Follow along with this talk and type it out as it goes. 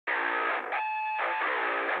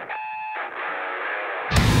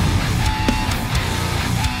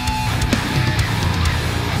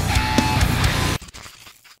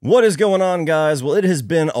What is going on, guys? Well, it has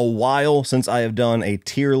been a while since I have done a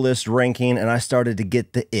tier list ranking, and I started to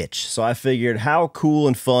get the itch. So I figured, how cool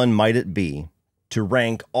and fun might it be to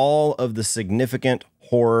rank all of the significant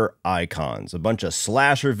horror icons, a bunch of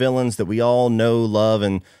slasher villains that we all know, love,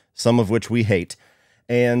 and some of which we hate.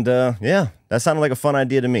 And yeah, that sounded like a fun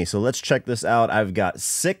idea to me. So let's check this out. I've got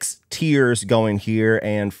 6 tiers going here,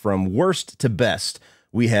 and from worst to best,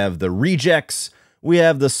 we have the rejects, we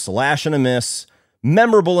have the slash and a miss,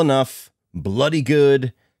 memorable enough, bloody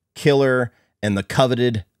good, killer, and the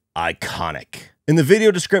coveted iconic. In the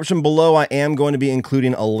video description below, I am going to be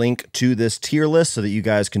including a link to this tier list so that you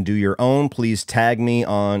guys can do your own. Please tag me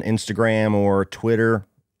on Instagram or Twitter,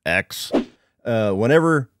 X,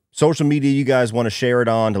 whenever social media you guys want to share it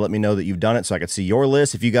on, to let me know that you've done it so I can see your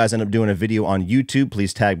list. If you guys end up doing a video on YouTube,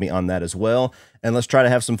 please tag me on that as well. And let's try to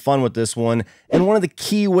have some fun with this one. And one of the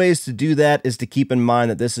key ways to do that is to keep in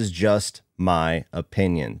mind that this is just my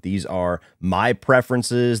opinion. These are my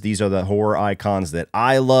preferences. These are the horror icons that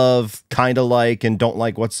I love, kind of like, and don't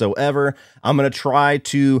like whatsoever. I'm going to try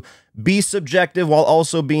to be subjective while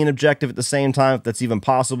also being objective at the same time, if that's even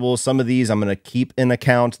possible. Some of these I'm going to keep in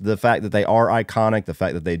account the fact that they are iconic, the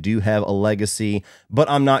fact that they do have a legacy, but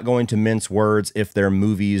I'm not going to mince words if their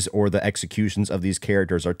movies or the executions of these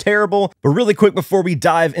characters are terrible. But really quick, before we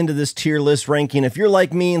dive into this tier list ranking, if you're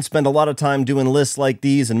like me and spend a lot of time doing lists like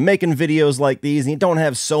these and making videos like these, and you don't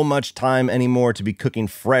have so much time anymore to be cooking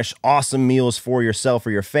fresh, awesome meals for yourself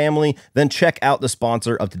or your family, then check out the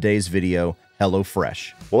sponsor of today's video,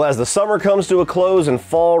 HelloFresh. Well, as the summer comes to a close and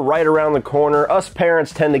fall right around the corner, us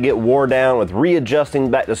parents tend to get wore down with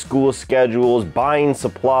readjusting back to school schedules, buying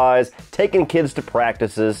supplies, taking kids to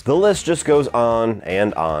practices. The list just goes on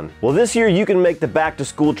and on. Well, this year you can make the back to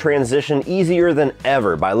school transition easier than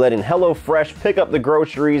ever by letting HelloFresh pick up the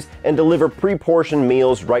groceries and deliver pre-portioned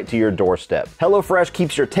meals right to your doorstep. HelloFresh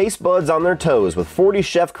keeps your taste buds on their toes with 40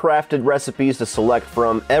 chef-crafted recipes to select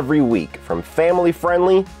from every week. From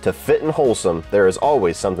family-friendly to fit and wholesome, there is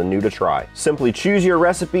always something new to try. Simply choose your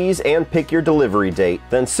recipes and pick your delivery date.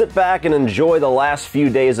 Then sit back and enjoy the last few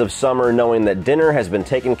days of summer knowing that dinner has been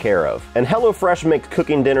taken care of. And HelloFresh makes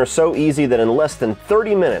cooking dinner so easy that in less than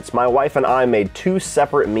 30 minutes, my wife and I made 2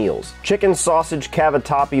 separate meals: chicken sausage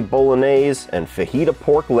cavatappi bolognese and fajita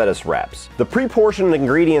pork lettuce wraps. The pre-portioned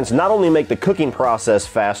ingredients not only make the cooking process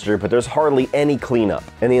faster, but there's hardly any cleanup.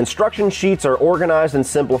 And the instruction sheets are organized and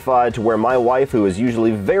simplified to where my wife, who is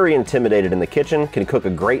usually very intimidated in the kitchen, can cook a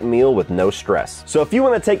great meal with no stress. So if you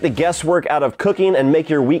want to take the guesswork out of cooking and make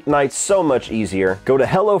your weeknights so much easier, go to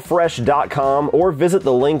HelloFresh.com or visit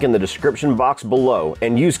the link in the description box below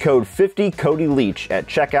and use code 50CodyLeach at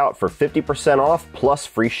checkout for 50% off plus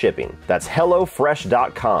free shipping. That's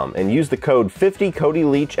HelloFresh.com and use the code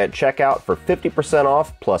 50CodyLeach at checkout for 50%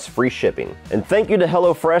 off plus free shipping. And thank you to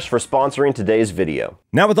HelloFresh for sponsoring today's video.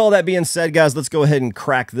 Now, with all that being said, guys, let's go ahead and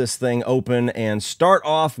crack this thing open and start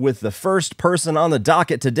off with the first person on the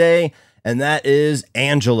docket today, and that is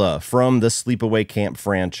Angela from the Sleepaway Camp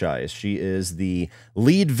franchise. She is the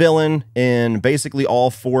lead villain in basically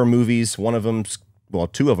all 4 movies. One of them's, well,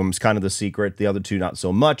 2 of them is kind of the secret, the other 2 not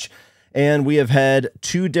so much. And we have had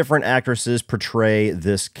 2 different actresses portray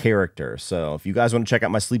this character. So if you guys want to check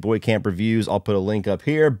out my Sleepaway Camp reviews, I'll put a link up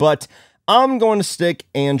here, but I'm going to stick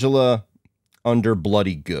Angela under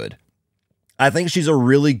bloody good. I think she's a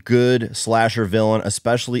really good slasher villain,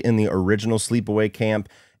 especially in the original Sleepaway Camp,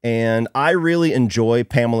 and I really enjoy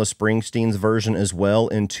Pamela Springsteen's version as well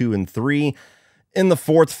in 2 and 3. In the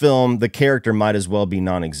 4th film, the character might as well be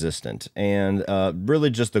non-existent, and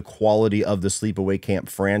really just the quality of the Sleepaway Camp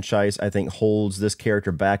franchise, I think, holds this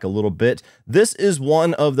character back a little bit. This is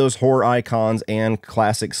one of those horror icons and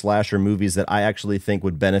classic slasher movies that I actually think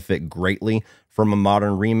would benefit greatly from a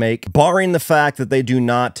modern remake, barring the fact that they do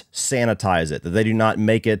not sanitize it, that they do not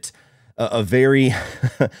make it a very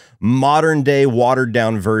modern-day,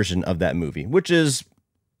 watered-down version of that movie, which is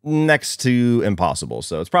next to impossible.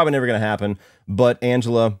 So it's probably never going to happen. But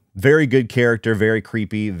Angela, very good character, very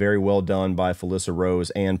creepy, very well done by Felissa Rose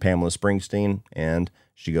and Pamela Springsteen, and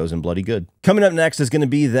she goes in bloody good. Coming up next is going to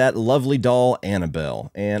be that lovely doll,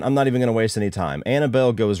 Annabelle, and I'm not even going to waste any time.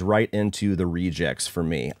 Annabelle goes right into the rejects for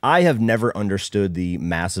me. I have never understood the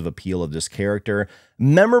massive appeal of this character.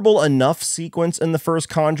 Memorable enough sequence in the first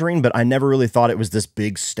Conjuring, but I never really thought it was this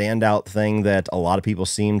big standout thing that a lot of people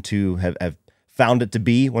seem to have found it to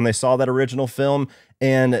be when they saw that original film,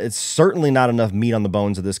 and it's certainly not enough meat on the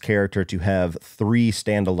bones of this character to have 3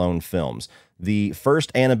 standalone films. The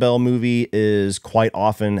first Annabelle movie is quite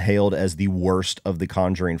often hailed as the worst of the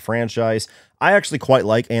Conjuring franchise. I actually quite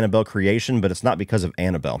like Annabelle Creation, but it's not because of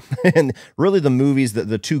Annabelle. And really the movies,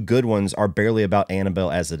 the two good ones, are barely about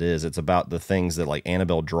Annabelle as it is. It's about the things that like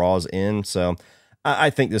Annabelle draws in. So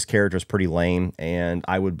I think this character is pretty lame, and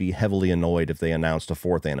I would be heavily annoyed if they announced a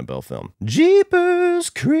fourth Annabelle film.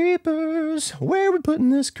 Jeepers Creepers, where are we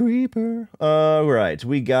putting this creeper? Right,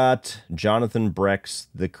 we got Jonathan Breck's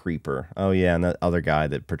The Creeper. Oh yeah, and that other guy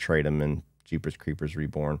that portrayed him in Jeepers Creepers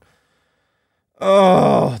Reborn.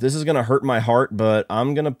 Oh, this is gonna hurt my heart, but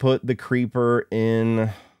I'm gonna put The Creeper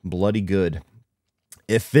in Bloody Good.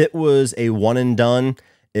 If it was a one and done,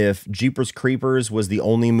 if Jeepers Creepers was the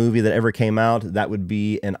only movie that ever came out, that would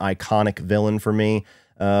be an iconic villain for me.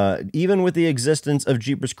 Even with the existence of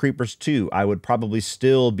Jeepers Creepers 2, I would probably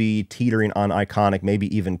still be teetering on iconic,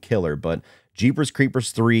 maybe even killer. But Jeepers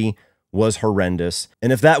Creepers 3 was horrendous.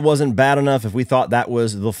 And if that wasn't bad enough, if we thought that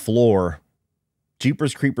was the floor,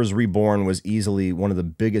 Jeepers Creepers Reborn was easily one of the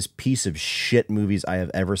biggest piece of shit movies I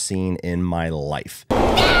have ever seen in my life.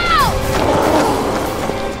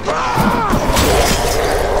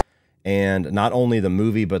 And not only the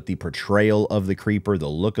movie, but the portrayal of the creeper, the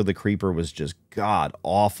look of the creeper was just god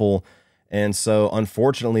awful. And so,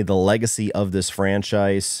 unfortunately, the legacy of this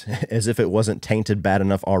franchise, as if it wasn't tainted bad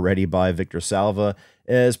enough already by Victor Salva,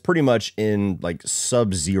 is pretty much in like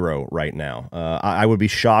sub-zero right now. I would be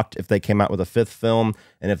shocked if they came out with a fifth film,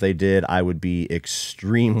 and if they did, I would be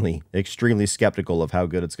extremely, extremely skeptical of how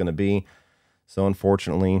good it's going to be. So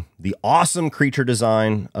unfortunately, the awesome creature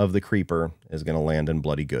design of the creeper is going to land in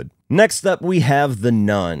Bloody Good. Next up, we have The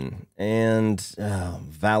Nun. And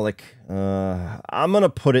Valak, I'm going to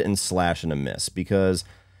put it in slash and a miss, because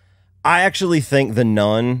I actually think The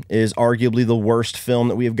Nun is arguably the worst film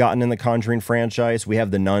that we have gotten in the Conjuring franchise. We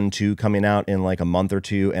have The Nun 2 coming out in like a month or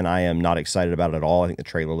two, and I am not excited about it at all. I think the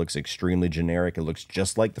trailer looks extremely generic. It looks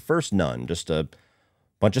just like the first Nun, just a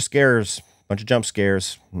bunch of scares, bunch of jump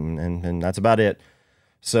scares, and that's about it.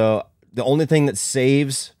 So the only thing that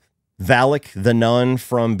saves Valak the Nun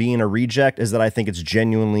from being a reject is that I think it's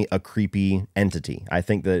genuinely a creepy entity. I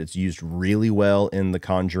think that it's used really well in The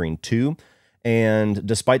Conjuring 2. And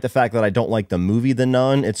despite the fact that I don't like the movie The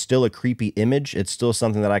Nun, it's still a creepy image. It's still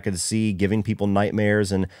something that I could see giving people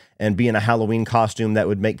nightmares and being a Halloween costume that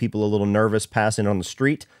would make people a little nervous passing on the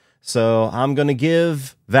street. So I'm going to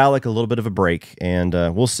give Valak a little bit of a break, and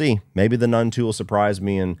we'll see. Maybe The Nun 2 will surprise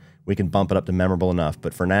me, and we can bump it up to memorable enough.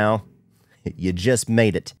 But for now, you just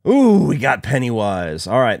made it. Ooh, we got Pennywise.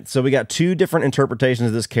 All right, so we got two different interpretations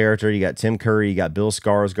of this character. You got Tim Curry, you got Bill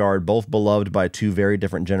Skarsgård, both beloved by two very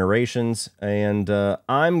different generations. And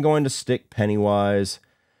I'm going to stick Pennywise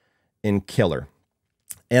in Killer.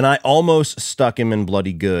 And I almost stuck him in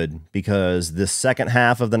Bloody Good, because the second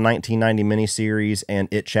half of the 1990 miniseries and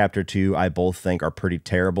It Chapter 2, I both think are pretty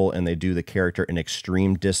terrible, and they do the character an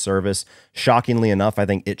extreme disservice. Shockingly enough, I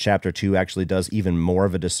think It Chapter 2 actually does even more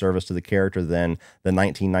of a disservice to the character than the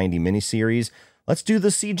 1990 miniseries. Let's do the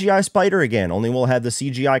CGI spider again, only we'll have the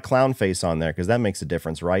CGI clown face on there, because that makes a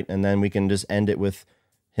difference, right? And then we can just end it with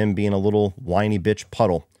him being a little whiny bitch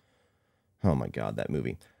puddle. Oh my god, that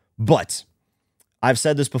movie. But I've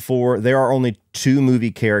said this before, there are only two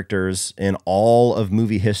movie characters in all of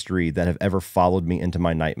movie history that have ever followed me into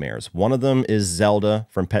my nightmares. One of them is Zelda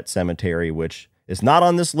from Pet Sematary, which is not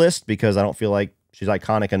on this list because I don't feel like she's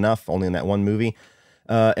iconic enough, only in that one movie.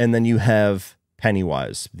 And then you have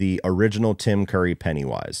Pennywise, the original Tim Curry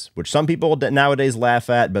Pennywise, which some people nowadays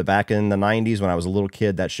laugh at, but back in the 90s when I was a little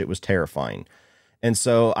kid, that shit was terrifying. And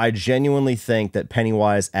so I genuinely think that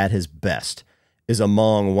Pennywise at his best is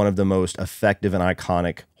among one of the most effective and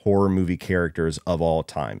iconic horror movie characters of all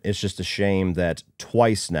time. It's just a shame that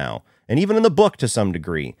twice now, and even in the book to some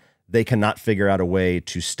degree, they cannot figure out a way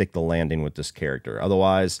to stick the landing with this character.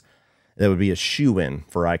 Otherwise, that would be a shoo-in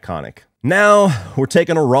for iconic. Now, we're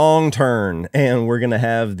taking a wrong turn, and we're going to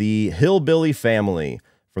have the Hillbilly Family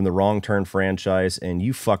from the Wrong Turn franchise, and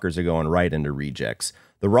you fuckers are going right into rejects.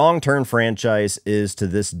 The Wrong Turn franchise is, to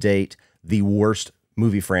this date, the worst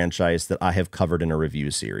movie franchise that I have covered in a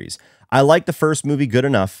review series. I like the first movie good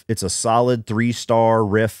enough. It's a solid 3-star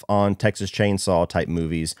riff on Texas Chainsaw type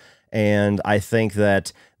movies, and I think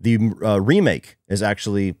that the remake is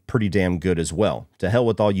actually pretty damn good as well. To hell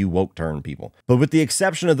with all you woke turn people. But with the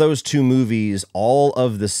exception of those two movies, all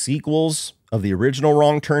of the sequels of the original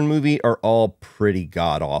Wrong Turn movie are all pretty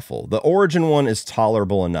god-awful. The origin one is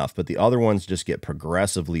tolerable enough, but the other ones just get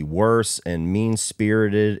progressively worse and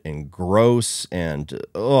mean-spirited and gross, and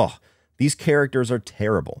ugh, these characters are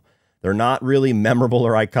terrible. They're not really memorable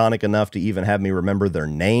or iconic enough to even have me remember their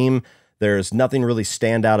name. There's nothing really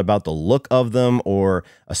stand out about the look of them or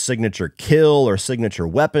a signature kill or signature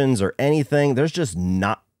weapons or anything. There's just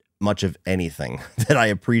not much of anything that I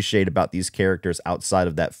appreciate about these characters outside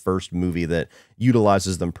of that first movie that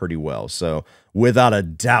utilizes them pretty well. So without a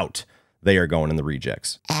doubt, they are going in the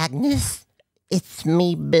rejects. Agnes, it's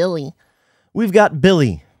me, Billy. We've got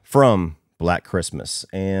Billy from Black Christmas.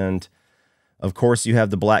 And of course, you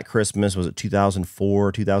have the Black Christmas, was it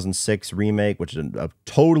 2004, 2006 remake, which is a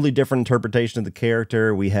totally different interpretation of the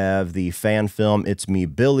character. We have the fan film It's Me,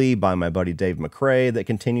 Billy by my buddy Dave McCrae that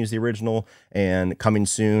continues the original. And coming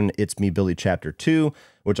soon, It's Me, Billy Chapter 2,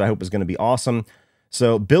 which I hope is going to be awesome.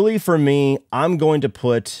 So Billy, for me, I'm going to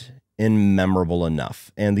put in memorable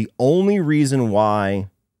enough. And the only reason why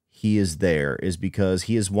he is there is because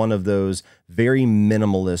he is one of those very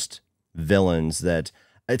minimalist villains that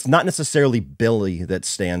it's not necessarily Billy that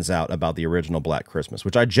stands out about the original Black Christmas,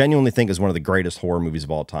 which I genuinely think is one of the greatest horror movies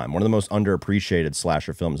of all time. One of the most underappreciated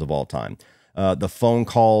slasher films of all time. The phone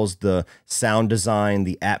calls, the sound design,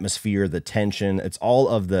 the atmosphere, the tension, it's all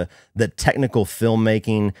of the technical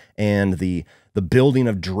filmmaking and the building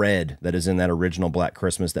of dread that is in that original Black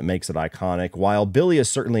Christmas that makes it iconic. While Billy is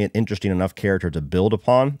certainly an interesting enough character to build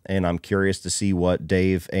upon, and I'm curious to see what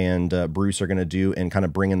Dave and Bruce are going to do and kind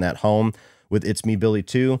of bringing that home with It's Me, Billy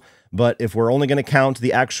 2. But if we're only going to count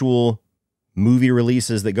the actual movie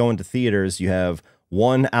releases that go into theaters, you have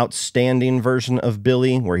one outstanding version of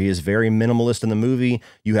Billy where he is very minimalist in the movie.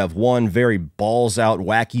 You have one very balls out,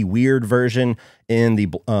 wacky, weird version in the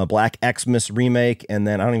Black Xmas remake. And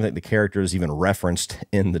then I don't even think the character is even referenced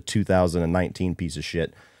in the 2019 piece of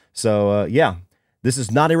shit. So yeah, this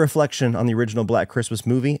is not a reflection on the original Black Christmas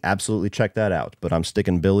movie. Absolutely check that out. But I'm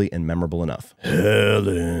sticking Billy in memorable enough.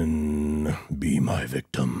 Helen, be my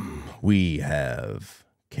victim. We have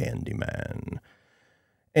Candyman.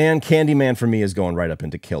 And Candyman for me is going right up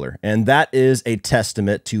into killer. And that is a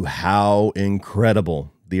testament to how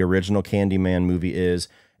incredible the original Candyman movie is.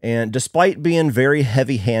 And despite being very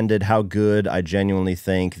heavy-handed, how good I genuinely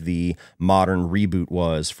think the modern reboot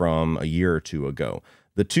was from a year or two ago.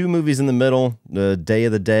 The two movies in the middle, the Day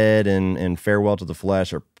of the Dead and Farewell to the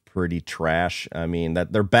Flesh, are pretty trash. I mean,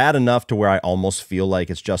 that they're bad enough to where I almost feel like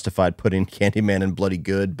it's justified putting Candyman in Bloody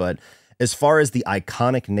Good. But as far as the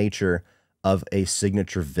iconic nature of a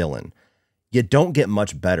signature villain, you don't get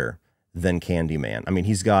much better than Candyman. I mean,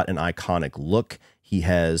 he's got an iconic look. He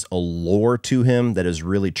has a lore to him that is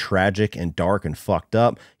really tragic and dark and fucked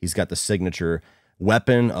up. He's got the signature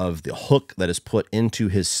weapon of the hook that is put into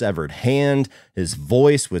his severed hand. His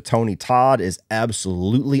voice with Tony Todd is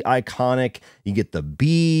absolutely iconic. You get the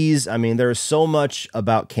bees. I mean, there's so much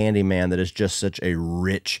about Candyman that is just such a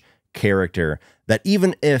rich character that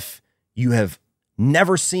even if you have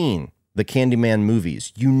never seen the Candyman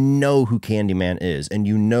movies, you know who Candyman is, and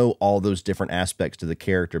you know all those different aspects to the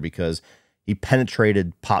character because he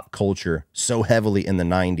penetrated pop culture so heavily in the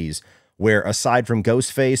 90s, where aside from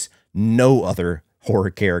Ghostface, no other horror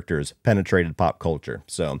characters penetrated pop culture.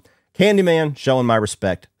 So Candyman, showing my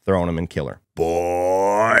respect, throwing him in killer.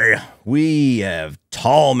 Boy, we have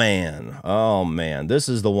Tall Man. Oh man, this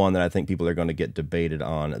is the one that I think people are going to get debated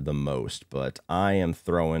on the most, but I am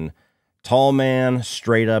throwing Tall Man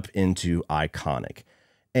straight up into iconic.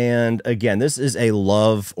 And again, this is a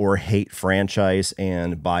love or hate franchise,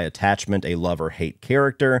 and by attachment, a love or hate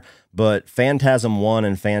character. But Phantasm 1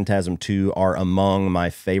 and Phantasm 2 are among my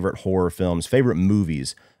favorite horror films, favorite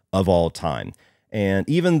movies of all time. And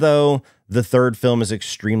even though the third film is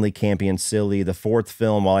extremely campy and silly, the fourth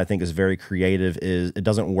film, while I think is very creative, it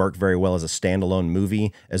doesn't work very well as a standalone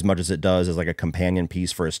movie as much as it does as like a companion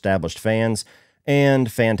piece for established fans.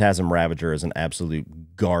 And Phantasm Ravager is an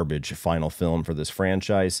absolute garbage final film for this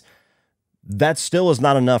franchise. That still is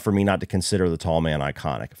not enough for me not to consider the Tall Man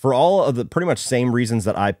iconic. For all of the pretty much same reasons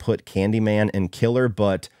that I put Candyman and Killer,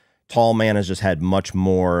 but Tall Man has just had much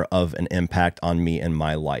more of an impact on me in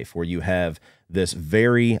my life, where you have this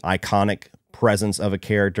very iconic presence of a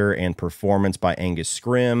character and performance by Angus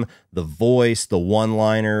Scrimm, the voice, the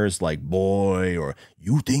one-liners like boy, or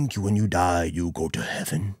you think when you die, you go to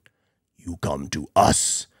heaven. You come to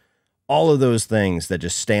us. All of those things that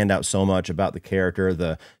just stand out so much about the character,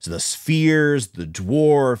 the spheres, the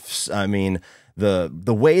dwarfs. I mean, the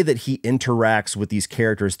way that he interacts with these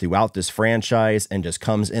characters throughout this franchise and just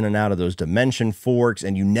comes in and out of those dimension forks,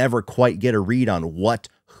 and you never quite get a read on what,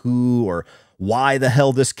 who, or why the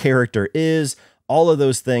hell this character is. All of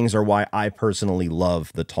those things are why I personally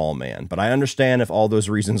love The Tall Man. But I understand if all those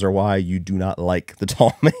reasons are why you do not like The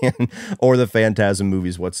Tall Man or the Phantasm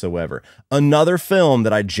movies whatsoever. Another film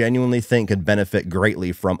that I genuinely think could benefit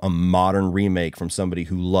greatly from a modern remake from somebody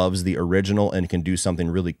who loves the original and can do something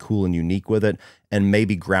really cool and unique with it and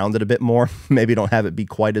maybe ground it a bit more. Maybe don't have it be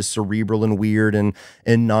quite as cerebral and weird and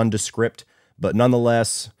nondescript. But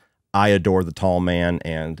nonetheless, I adore The Tall Man,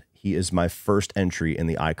 and he is my first entry in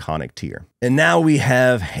the iconic tier. And now we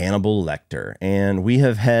have Hannibal Lecter, and we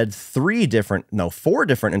have had four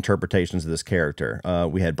different interpretations of this character.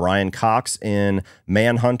 We had Brian Cox in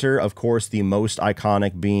Manhunter, of course, the most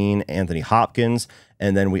iconic being Anthony Hopkins.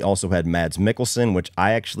 And then we also had Mads Mikkelsen, which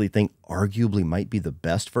I actually think arguably might be the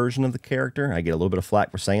best version of the character. I get a little bit of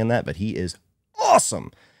flack for saying that, but he is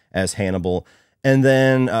awesome as Hannibal. And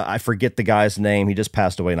then I forget the guy's name. He just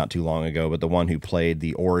passed away not too long ago, but the one who played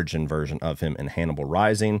the origin version of him in Hannibal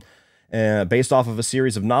Rising, based off of a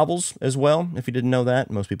series of novels as well, if you didn't know that.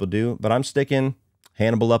 Most people do. But I'm sticking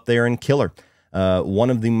Hannibal up there in Killer. One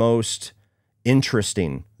of the most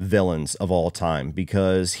interesting villains of all time,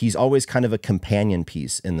 because he's always kind of a companion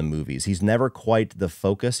piece in the movies. He's never quite the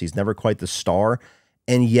focus. He's never quite the star.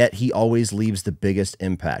 And yet he always leaves the biggest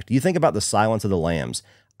impact. You think about the Silence of the Lambs.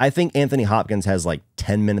 I think Anthony Hopkins has like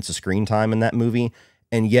 10 minutes of screen time in that movie,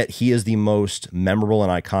 and yet he is the most memorable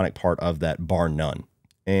and iconic part of that, bar none.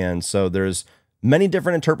 And so there's many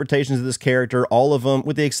different interpretations of this character. All of them,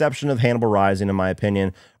 with the exception of Hannibal Rising, in my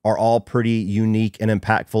opinion, are all pretty unique and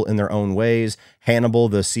impactful in their own ways. Hannibal,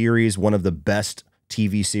 the series, one of the best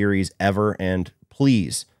TV series ever, and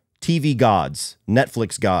please, TV gods,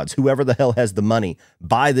 Netflix gods, whoever the hell has the money,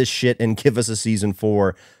 buy this shit and give us a season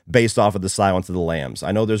 4 based off of the Silence of the Lambs.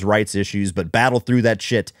 I know there's rights issues, but battle through that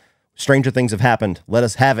shit. Stranger things have happened. Let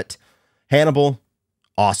us have it. Hannibal,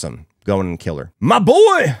 awesome. Going in Killer. My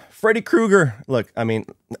boy, Freddy Krueger. Look, I mean,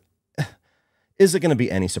 is it going to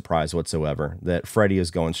be any surprise whatsoever that Freddy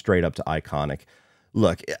is going straight up to iconic?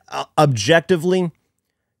 Look, objectively,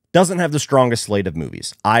 doesn't have the strongest slate of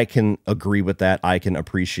movies. I can agree with that. I can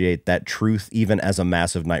appreciate that truth, even as a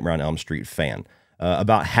massive Nightmare on Elm Street fan.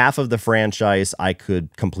 About half of the franchise I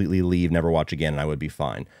could completely leave, never watch again, and I would be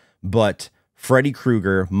fine. But Freddy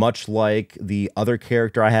Krueger, much like the other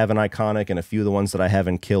character I have in Iconic and a few of the ones that I have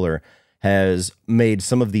in Killer, has made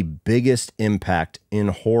some of the biggest impact in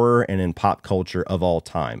horror and in pop culture of all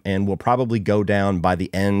time, and will probably go down by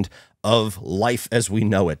the end of life as we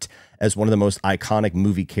know it as one of the most iconic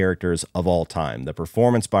movie characters of all time. The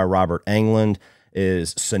performance by Robert Englund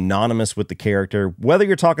is synonymous with the character, whether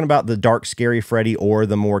you're talking about the dark, scary Freddy or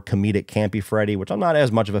the more comedic, campy Freddy, which I'm not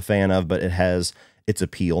as much of a fan of, but it has its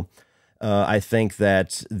appeal. I think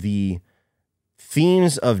that the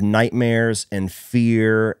themes of nightmares and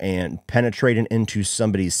fear and penetrating into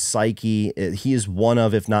somebody's psyche, he is one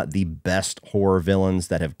of, if not the best horror villains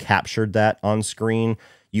that have captured that on screen.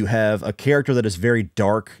 You have a character that is very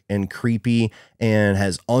dark and creepy and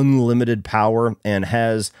has unlimited power and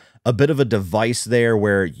has a bit of a device there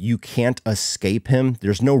where you can't escape him.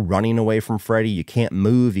 There's no running away from Freddy. You can't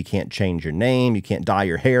move. You can't change your name. You can't dye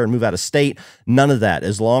your hair and move out of state. None of that.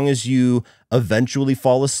 As long as you eventually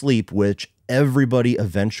fall asleep, which everybody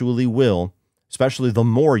eventually will, especially the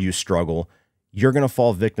more you struggle, you're going to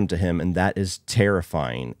fall victim to him, and that is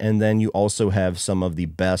terrifying. And then you also have some of the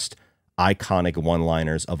best iconic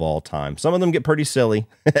one-liners of all time. Some of them get pretty silly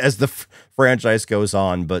as the franchise goes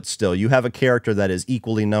on, but still, you have a character that is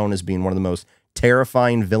equally known as being one of the most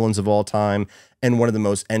terrifying villains of all time and one of the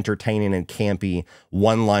most entertaining and campy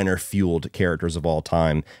one-liner fueled characters of all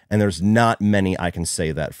time. And there's not many I can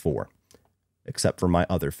say that for, except for my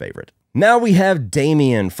other favorite. Now we have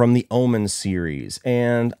Damien from the Omen series,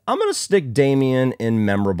 and I'm going to stick Damien in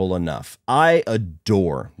memorable enough. I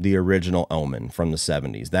adore the original Omen from the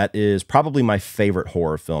 70s. That is probably my favorite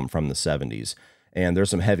horror film from the 70s, and there's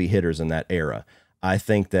some heavy hitters in that era. I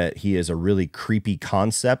think that he is a really creepy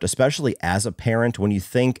concept, especially as a parent, when you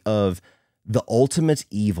think of the ultimate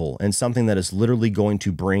evil and something that is literally going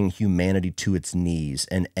to bring humanity to its knees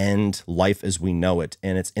and end life as we know it,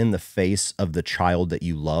 and it's in the face of the child that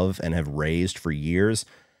you love and have raised for years.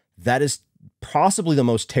 That is possibly the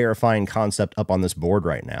most terrifying concept up on this board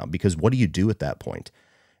right now, because what do you do at that point?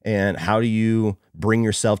 And how do you bring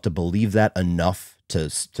yourself to believe that enough to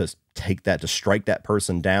take that, to strike that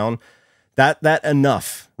person down? That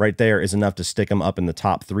enough right there is enough to stick him up in the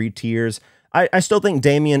top 3 tiers. I still think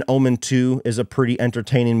Damien Omen 2 is a pretty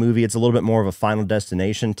entertaining movie. It's a little bit more of a Final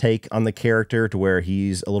Destination take on the character, to where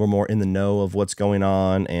he's a little more in the know of what's going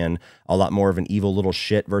on and a lot more of an evil little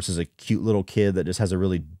shit versus a cute little kid that just has a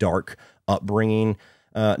really dark upbringing.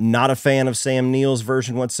 Not a fan of Sam Neill's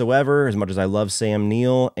version whatsoever, as much as I love Sam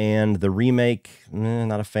Neill, and the remake,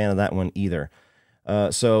 not a fan of that one either.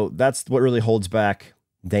 So that's what really holds back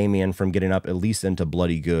Damien from getting up at least into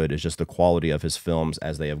Bloody Good, is just the quality of his films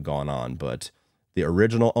as they have gone on. But the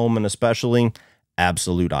original Omen especially,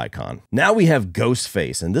 absolute icon. Now we have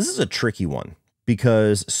Ghostface, and this is a tricky one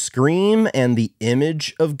because Scream and the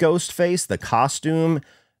image of Ghostface, the costume,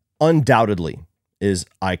 undoubtedly is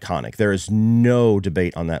iconic. There is no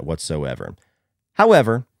debate on that whatsoever.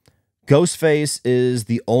 However, Ghostface is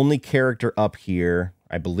the only character up here,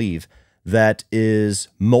 I believe, that is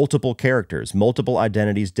multiple characters, multiple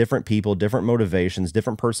identities, different people, different motivations,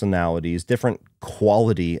 different personalities, different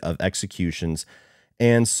quality of executions.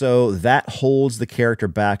 And so that holds the character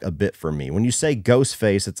back a bit for me. When you say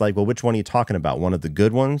Ghostface, it's like, well, which one are you talking about? One of the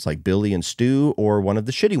good ones, like Billy and Stu, or one of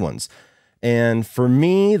the shitty ones? And for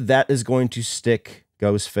me, that is going to stick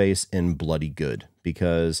Ghostface in Bloody Good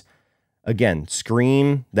because, again,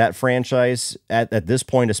 Scream, that franchise, at this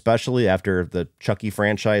point, especially after the Chucky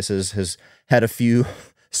franchises has had a few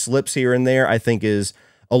slips here and there, I think is,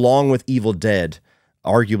 along with Evil Dead,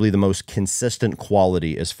 arguably the most consistent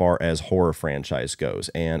quality as far as horror franchise goes.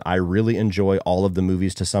 And I really enjoy all of the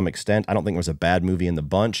movies to some extent. I don't think there's a bad movie in the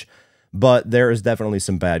bunch, but there is definitely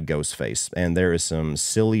some bad Ghostface, and there is some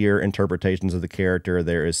sillier interpretations of the character.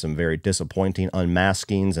 There is some very disappointing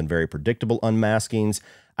unmaskings and very predictable unmaskings.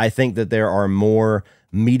 I think that there are more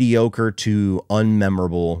mediocre to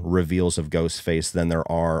unmemorable reveals of Ghostface than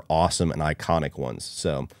there are awesome and iconic ones.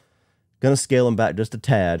 So, gonna scale him back just a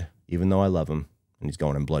tad, even though I love him, and he's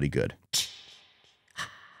going in Bloody Good.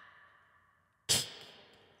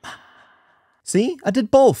 See, I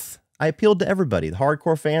did both. I appealed to everybody, the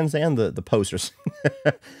hardcore fans and the posters.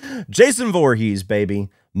 Jason Voorhees, baby.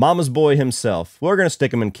 Mama's boy himself. We're going to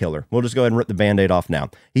stick him in Killer. We'll just go ahead and rip the Band-Aid off now.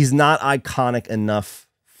 He's not iconic enough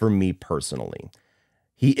for me personally.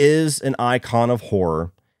 He is an icon of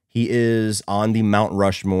horror. He is on the Mount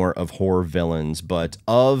Rushmore of horror villains, but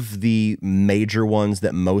of the major ones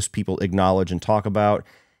that most people acknowledge and talk about,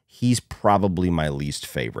 he's probably my least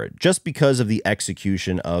favorite, just because of the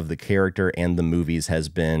execution of the character and the movies has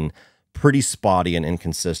been pretty spotty and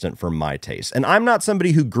inconsistent for my taste. And I'm not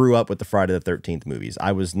somebody who grew up with the Friday the 13th movies.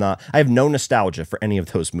 I have no nostalgia for any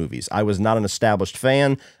of those movies. I was not an established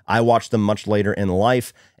fan. I watched them much later in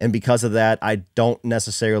life. And because of that, I don't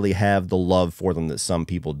necessarily have the love for them that some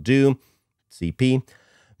people do. CP.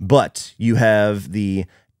 But you have the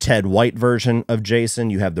Ted White version of Jason,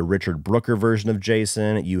 you have the Richard Brooker version of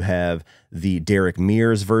Jason, you have the Derek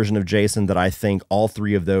Mears version of Jason, that I think all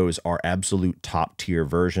three of those are absolute top tier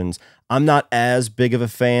versions. I'm not as big of a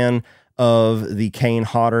fan of the Kane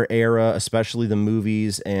Hodder era, especially the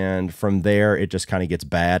movies, and from there it just kind of gets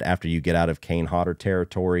bad after you get out of Kane Hodder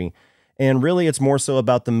territory. And really, it's more so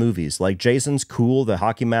about the movies. Like, Jason's cool. The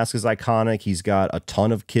hockey mask is iconic. He's got a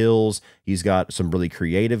ton of kills. He's got some really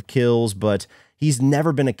creative kills, but he's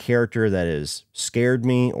never been a character that has scared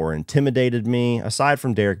me or intimidated me, aside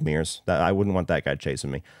from Derek Mears. That I wouldn't want that guy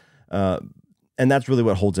chasing me. And that's really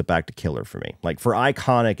what holds it back to Killer for me. Like, for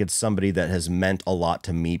iconic, it's somebody that has meant a lot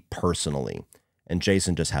to me personally. And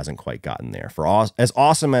Jason just hasn't quite gotten there. For as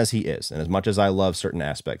awesome as he is, and as much as I love certain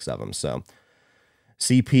aspects of him. So,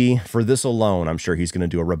 CP, for this alone, I'm sure he's going to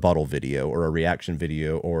do a rebuttal video or a reaction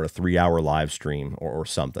video or a 3-hour live stream or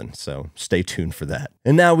something. So stay tuned for that.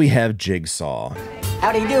 And now we have Jigsaw.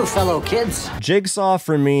 How do you do, fellow kids? Jigsaw,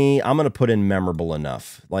 for me, I'm going to put in memorable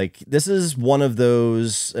enough. Like, this is one of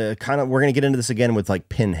those we're going to get into this again with like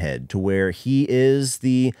Pinhead, to where he is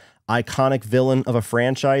the iconic villain of a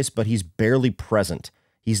franchise, but he's barely present.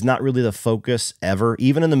 He's not really the focus ever,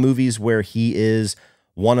 even in the movies where he is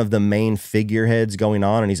one of the main figureheads going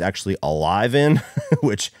on and he's actually alive in,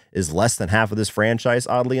 which is less than half of this franchise,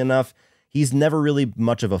 oddly enough. He's never really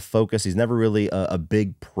much of a focus. He's never really a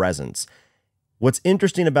big presence. What's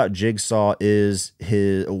interesting about Jigsaw is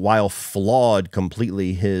while flawed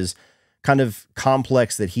completely, his kind of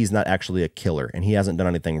complex that he's not actually a killer and he hasn't done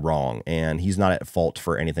anything wrong and he's not at fault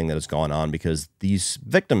for anything that has gone on because these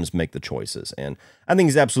victims make the choices. And I think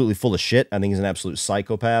he's absolutely full of shit. I think he's an absolute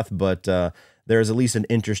psychopath, but there's at least an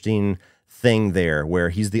interesting thing there where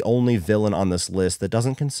he's the only villain on this list that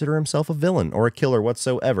doesn't consider himself a villain or a killer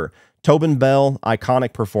whatsoever. Tobin Bell,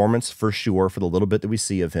 iconic performance for sure for the little bit that we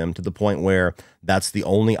see of him, to the point where that's the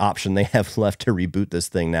only option they have left to reboot this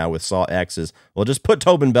thing now with Saw X is, well, just put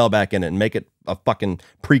Tobin Bell back in it and make it a fucking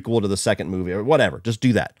prequel to the second movie or whatever. Just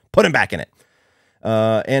do that. Put him back in it.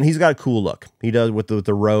 And he's got a cool look. He does with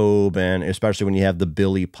the robe, and especially when you have the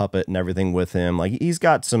Billy puppet and everything with him. Like, he's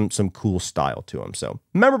got some cool style to him. So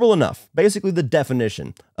memorable enough. Basically the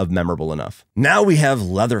definition of memorable enough. Now we have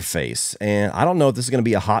Leatherface, and I don't know if this is going to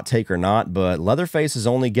be a hot take or not, but Leatherface is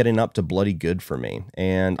only getting up to bloody good for me.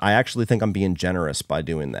 And I actually think I'm being generous by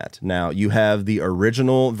doing that. Now, you have the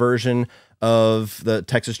original version of the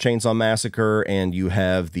Texas Chainsaw Massacre, and you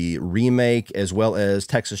have the remake, as well as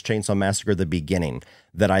Texas Chainsaw Massacre the beginning,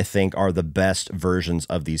 that I think are the best versions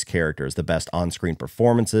of these characters, the best on-screen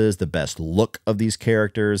performances, the best look of these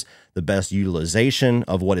characters, the best utilization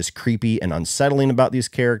of what is creepy and unsettling about this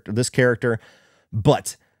character.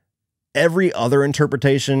 But every other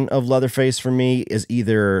interpretation of Leatherface for me is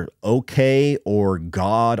either okay or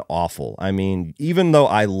god-awful. I mean, even though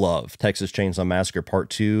I love Texas Chainsaw Massacre Part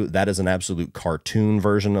 2, that is an absolute cartoon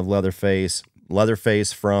version of Leatherface.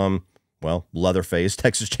 Leatherface from, well, Leatherface,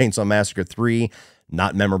 Texas Chainsaw Massacre 3,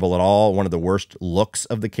 not memorable at all. One of the worst looks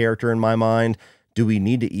of the character in my mind. Do we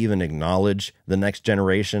need to even acknowledge The Next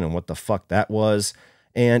Generation and what the fuck that was?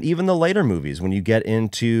 And even the later movies, when you get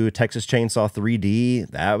into Texas Chainsaw 3D,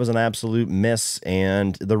 that was an absolute miss.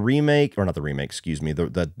 And the remake, or not the remake, excuse me,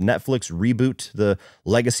 the Netflix reboot, the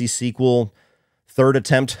Legacy sequel, third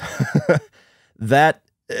attempt, that,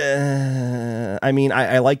 I mean,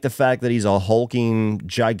 I like the fact that he's a hulking,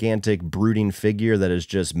 gigantic, brooding figure that is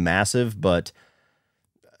just massive, but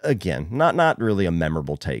again, not really a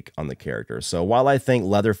memorable take on the character. So while I think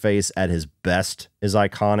Leatherface at his best is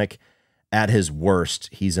iconic, at his worst,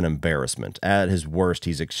 he's an embarrassment. At his worst,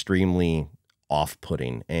 he's extremely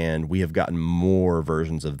off-putting, and we have gotten more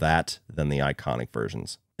versions of that than the iconic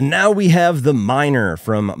versions. Now we have the Miner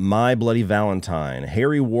from My Bloody Valentine,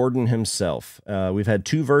 Harry Warden himself. We've had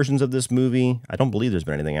two versions of this movie. I don't believe there's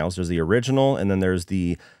been anything else. There's the original, and then there's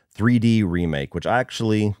the 3D remake, which I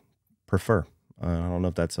actually prefer. I don't know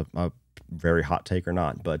if that's a very hot take or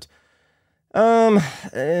not, but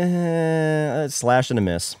slash and a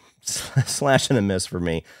miss. Slash and a miss for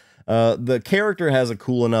me. The character has a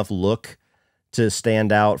cool enough look to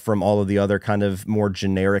stand out from all of the other kind of more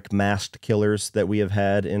generic masked killers that we have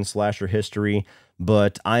had in slasher history,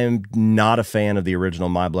 but I am not a fan of the original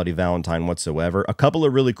My Bloody Valentine whatsoever. A couple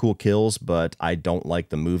of really cool kills, but I don't like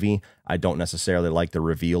the movie. I don't necessarily like the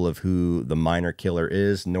reveal of who the Miner killer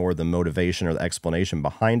is, nor the motivation or the explanation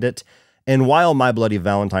behind it. And while My Bloody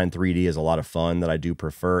Valentine 3D is a lot of fun that I do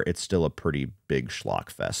prefer, it's still a pretty big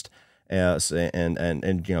schlock fest. And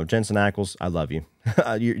you know, Jensen Ackles, I love you.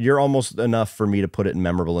 You're almost enough for me to put it in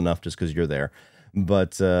memorable enough just because you're there.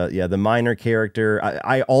 But yeah, the Miner character,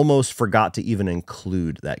 I almost forgot to even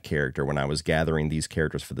include that character when I was gathering these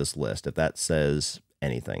characters for this list, if that says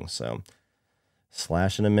anything. So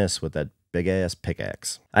slash and a miss with that big-ass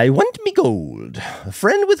pickaxe. I want me gold. A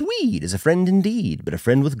friend with weed is a friend indeed, but a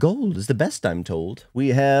friend with gold is the best, I'm told. We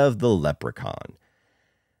have the Leprechaun.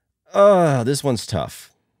 This one's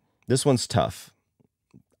tough. This one's tough.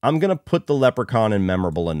 I'm going to put the Leprechaun in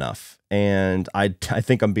memorable enough, and I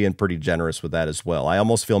think I'm being pretty generous with that as well. I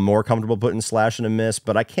almost feel more comfortable putting slash and a miss,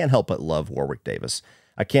 but I can't help but love Warwick Davis.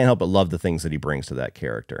 I can't help but love the things that he brings to that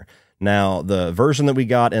character. Now, the version that we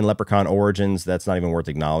got in Leprechaun Origins, that's not even worth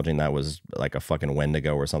acknowledging. That was like a fucking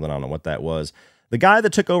Wendigo or something. I don't know what that was. The guy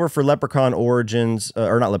that took over for Leprechaun Origins,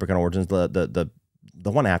 or not Leprechaun Origins, the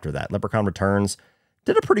one after that, Leprechaun Returns,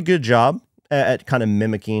 did a pretty good job at kind of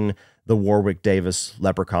mimicking the Warwick Davis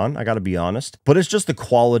Leprechaun, I got to be honest. But it's just the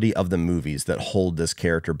quality of the movies that hold this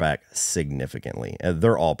character back significantly.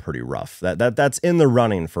 They're all pretty rough. That's in the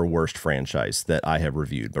running for worst franchise that I have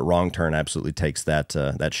reviewed, but Wrong Turn absolutely takes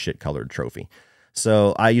that shit-colored trophy.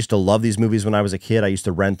 So I used to love these movies when I was a kid. I used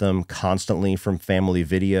to rent them constantly from Family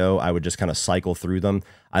Video. I would just kind of cycle through them.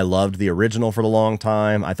 I loved the original for the long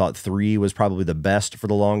time. I thought 3 was probably the best for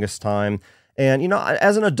the longest time. And, you know,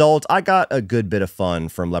 as an adult, I got a good bit of fun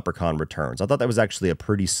from Leprechaun Returns. I thought that was actually a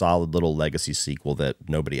pretty solid little legacy sequel that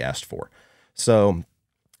nobody asked for. So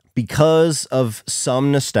because of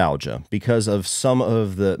some nostalgia, because of some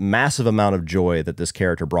of the massive amount of joy that this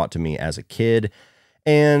character brought to me as a kid,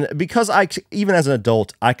 and because even as an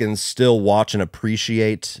adult, I can still watch and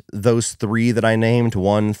appreciate those 3 that I named,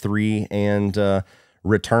 1, 3, and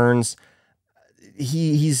Returns,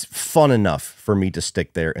 he's fun enough for me to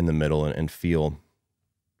stick there in the middle and feel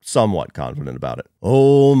somewhat confident about it.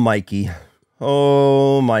 Oh, Mikey.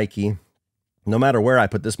 Oh, Mikey. No matter where I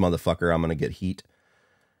put this motherfucker, I'm going to get heat.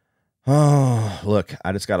 Oh, look,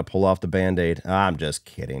 I just got to pull off the Band-Aid. I'm just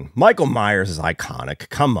kidding. Michael Myers is iconic.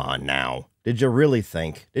 Come on now. Did you really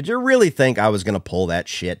think? Did you really think I was going to pull that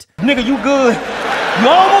shit? Nigga, you good? You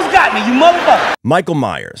almost got me, you motherfucker. Michael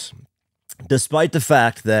Myers. despite the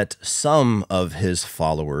fact that some of his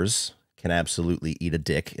followers can absolutely eat a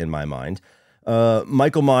dick in my mind,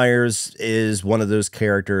 Michael Myers is one of those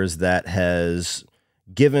characters that has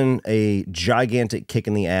given a gigantic kick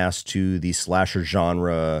in the ass to the slasher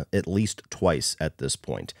genre at least twice at this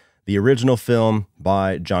point. The original film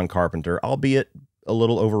by John Carpenter, albeit a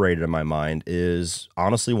little overrated in my mind, is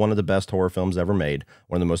honestly one of the best horror films ever made,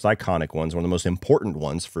 one of the most iconic ones, one of the most important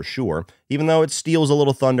ones for sure. Even though it steals a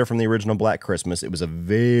little thunder from the original Black Christmas, it was a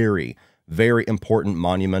very, very important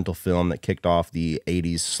monumental film that kicked off the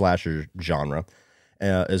 80s slasher genre,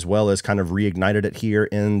 as well as kind of reignited it here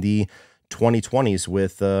in the 2020s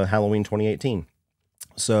with Halloween 2018.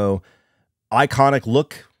 So, iconic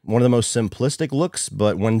look, one of the most simplistic looks,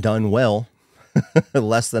 but when done well,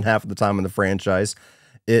 less than half of the time in the franchise,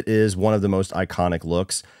 it is one of the most iconic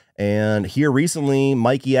looks. And here recently,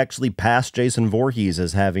 Mikey actually passed Jason Voorhees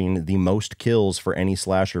as having the most kills for any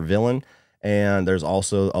slasher villain. And there's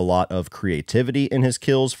also a lot of creativity in his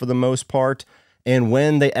kills for the most part. And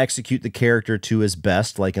when they execute the character to his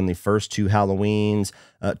best, like in the first two Halloweens,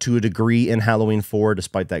 to a degree in Halloween 4,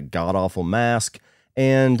 despite that god-awful mask,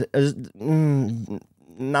 and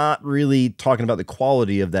not really talking about the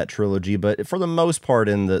quality of that trilogy, but for the most part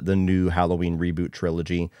in the new Halloween reboot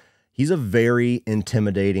trilogy, he's a very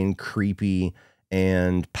intimidating, creepy,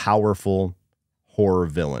 and powerful horror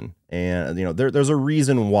villain. And, you know, there's a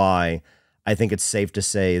reason why I think it's safe to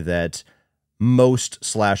say that most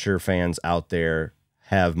slasher fans out there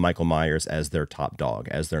have Michael Myers as their top dog,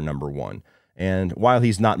 as their number one. And while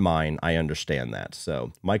he's not mine, I understand that.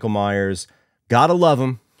 So Michael Myers, gotta love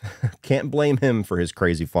him. Can't blame him for his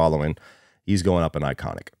crazy following. He's going up in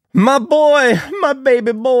iconic. My boy, my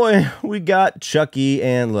baby boy, we got Chucky,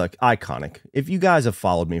 and look, iconic. If you guys have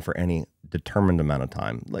followed me for any determined amount of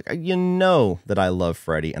time, like, you know that I love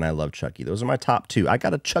Freddy and I love Chucky. Those are my top two. I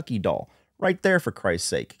got a Chucky doll right there, for Christ's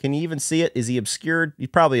sake. Can you even see it? Is he obscured? He's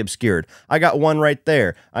probably obscured. I got one right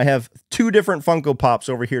there. I have two different Funko Pops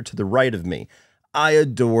over here to the right of me. I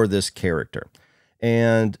adore this character.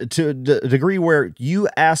 And to a degree where you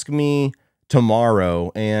ask me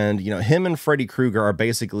tomorrow, and, you know, him and Freddy Krueger are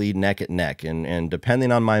basically neck and neck. And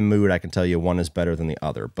depending on my mood, I can tell you one is better than the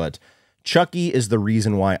other. But Chucky is the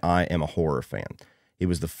reason why I am a horror fan. He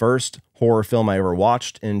was the first horror film I ever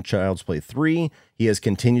watched in Child's Play 3. He has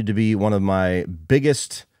continued to be one of my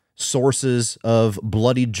biggest sources of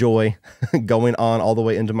bloody joy going on all the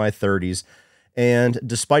way into my 30s. And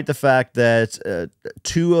despite the fact that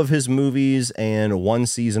two of his movies and one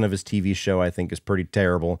season of his TV show I think is pretty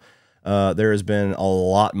terrible, there has been a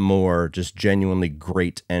lot more just genuinely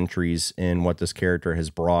great entries in what this character has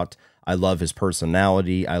brought. I love his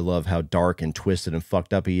personality. I love how dark and twisted and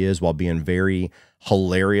fucked up he is while being very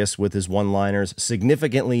hilarious with his one-liners.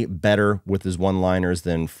 Significantly better with his one-liners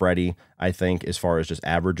than Freddy, I think, as far as just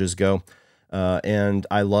averages go. And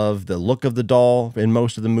I love the look of the doll in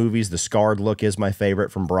most of the movies. The scarred look is my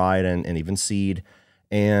favorite from Bride and even Seed.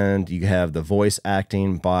 And you have the voice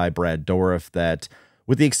acting by Brad Dourif that,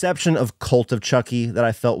 with the exception of Cult of Chucky, that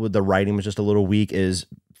I felt with the writing was just a little weak, is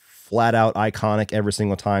flat out iconic every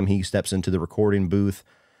single time he steps into the recording booth.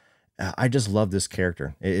 I just love this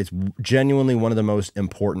character. It's genuinely one of the most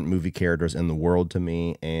important movie characters in the world to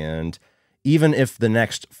me. And even if the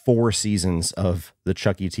next 4 seasons of the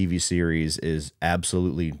Chucky TV series is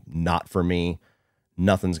absolutely not for me,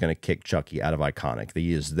 nothing's going to kick Chucky out of iconic.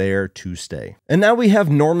 He is there to stay. And now we have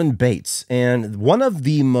Norman Bates, and one of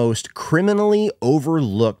the most criminally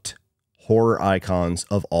overlooked horror icons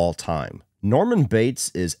of all time. Norman Bates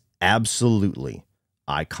is absolutely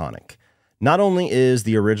iconic. Not only is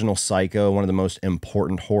the original Psycho one of the most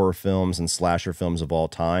important horror films and slasher films of all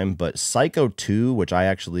time, but Psycho 2, which I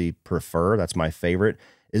actually prefer, that's my favorite,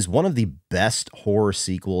 is one of the best horror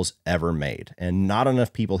sequels ever made. And not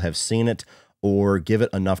enough people have seen it or give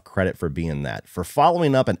it enough credit for being that. For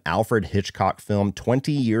following up an Alfred Hitchcock film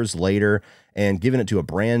 20 years later and giving it to a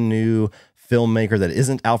brand new filmmaker that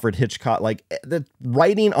isn't Alfred Hitchcock, like, the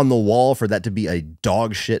writing on the wall for that to be a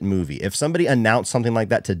dog shit movie. If somebody announced something like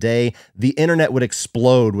that today, the internet would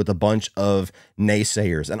explode with a bunch of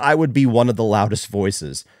naysayers, and I would be one of the loudest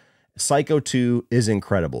voices. Psycho 2 is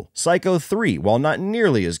incredible. Psycho 3, while not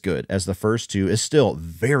nearly as good as the first two, is still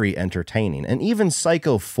very entertaining. And even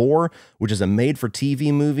Psycho 4, which is a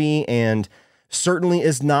made-for-TV movie and certainly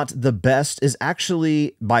is not the best, is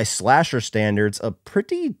actually, by slasher standards, a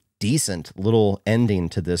pretty decent little ending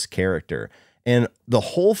to this character. And the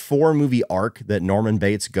whole 4-movie arc that Norman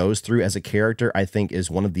Bates goes through as a character, I think,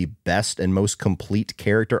 is one of the best and most complete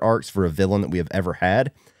character arcs for a villain that we have ever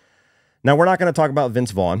had. Now, we're not going to talk about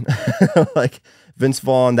Vince Vaughn. Like, Vince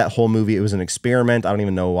Vaughn, that whole movie, it was an experiment. I don't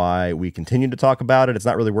even know why we continue to talk about it. It's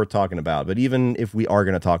not really worth talking about. But even if we are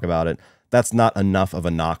going to talk about it, that's not enough of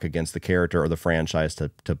a knock against the character or the franchise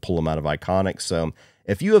to pull him out of iconic. So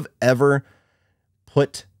if you have ever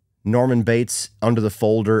put Norman Bates under the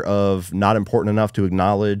folder of not important enough to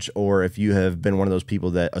acknowledge, or if you have been one of those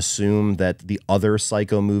people that assume that the other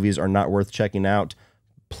Psycho movies are not worth checking out,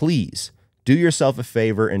 please do yourself a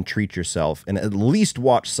favor and treat yourself and at least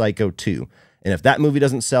watch Psycho 2. And if that movie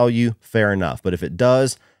doesn't sell you, fair enough. But if it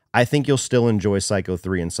does, I think you'll still enjoy Psycho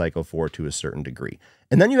 3 and Psycho 4 to a certain degree.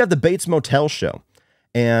 And then you have the Bates Motel show.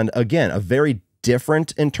 And again, a very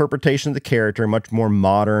different interpretation of the character, much more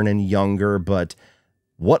modern and younger, but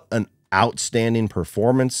what an outstanding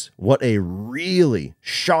performance. What a really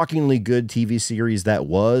shockingly good TV series that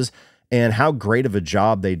was. And how great of a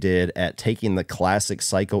job they did at taking the classic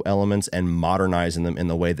Psycho elements and modernizing them in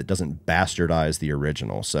the way that doesn't bastardize the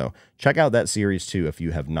original. So check out that series too if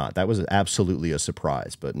you have not. That was absolutely a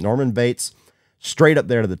surprise. But Norman Bates, straight up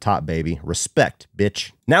there to the top, baby. Respect,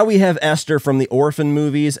 bitch. Now we have Esther from the Orphan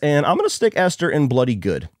movies, and I'm going to stick Esther in Bloody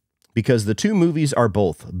Good, because the two movies are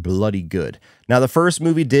both bloody good. Now, the first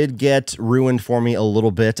movie did get ruined for me a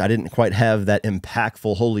little bit. I didn't quite have that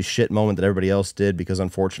impactful holy shit moment that everybody else did, because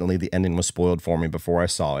unfortunately the ending was spoiled for me before I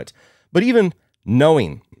saw it. But even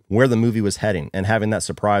knowing where the movie was heading and having that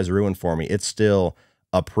surprise ruined for me, it's still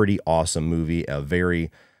a pretty awesome movie, a very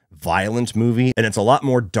violent movie, and it's a lot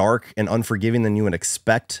more dark and unforgiving than you would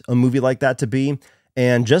expect a movie like that to be.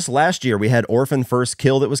 And just last year, we had Orphan First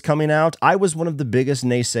Kill that was coming out. I was one of the biggest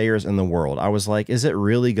naysayers in the world. I was like, is it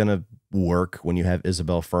really going to work when you have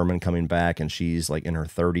Isabel Fuhrman coming back and she's like in her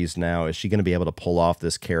 30s now? Is she going to be able to pull off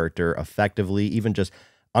this character effectively, even just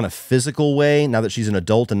on a physical way, now that she's an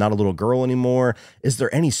adult and not a little girl anymore? Is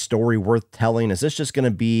there any story worth telling? Is this just going to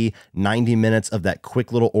be 90 minutes of that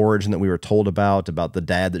quick little origin that we were told about the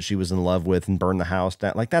dad that she was in love with and burned the house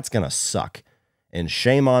down? Like, that's going to suck. And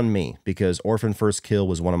shame on me, because Orphan First Kill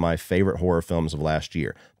was one of my favorite horror films of last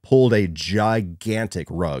year. Pulled a gigantic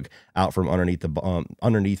rug out from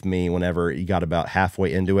underneath me whenever you got about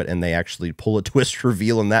halfway into it, and they actually pull a twist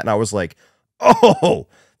reveal in that, and I was like, oh,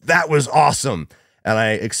 that was awesome. And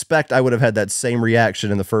I expect I would have had that same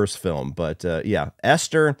reaction in the first film. But yeah,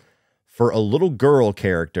 Esther, for a little girl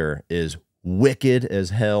character, is wicked as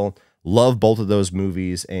hell. Love both of those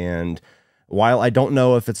movies, and while I don't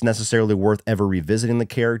know if it's necessarily worth ever revisiting the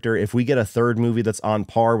character, if we get a third movie that's on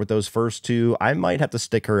par with those first two, I might have to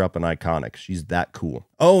stick her up in iconic. She's that cool.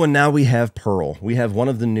 Oh, and now we have Pearl. We have one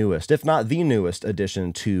of the newest, if not the newest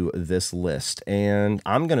addition to this list. And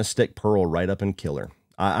I'm going to stick Pearl right up in killer.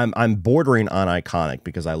 I'm bordering on iconic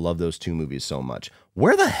because I love those two movies so much.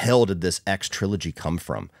 Where the hell did this X trilogy come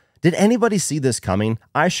from? Did anybody see this coming?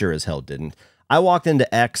 I sure as hell didn't. I walked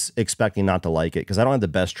into X expecting not to like it because I don't have the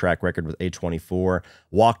best track record with A24.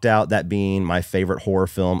 Walked out that being my favorite horror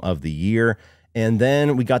film of the year. And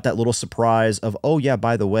then we got that little surprise of, oh yeah,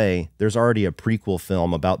 by the way, there's already a prequel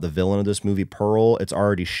film about the villain of this movie, Pearl. It's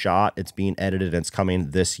already shot, it's being edited, and it's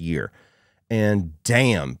coming this year. And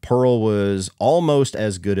damn, Pearl was almost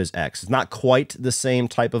as good as X. It's not quite the same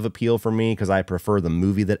type of appeal for me because I prefer the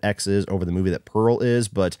movie that X is over the movie that Pearl is,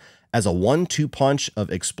 but as a 1-2 punch of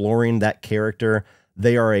exploring that character,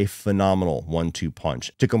 they are a phenomenal 1-2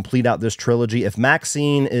 punch. To complete out this trilogy, if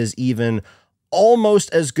Maxine is even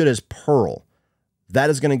almost as good as Pearl, that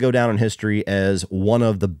is going to go down in history as one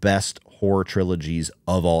of the best horror trilogies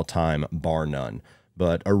of all time, bar none.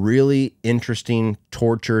 But a really interesting,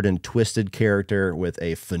 tortured, and twisted character with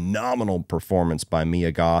a phenomenal performance by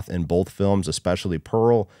Mia Goth in both films, especially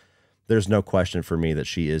Pearl. There's no question for me that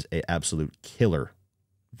she is an absolute killer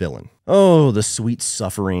villain. Oh, the sweet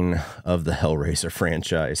suffering of the Hellraiser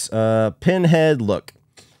franchise. Pinhead, look,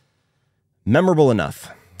 memorable enough.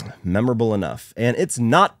 Memorable enough. And it's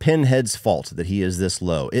not Pinhead's fault that he is this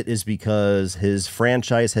low. It is because his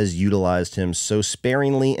franchise has utilized him so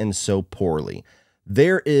sparingly and so poorly.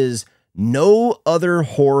 There is no other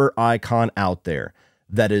horror icon out there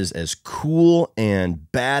that is as cool and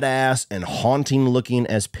badass and haunting looking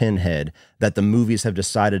as Pinhead that the movies have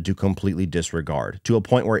decided to completely disregard, to a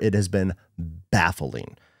point where it has been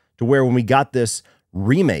baffling. To where when we got this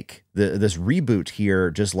remake, this reboot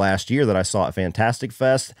here just last year that I saw at Fantastic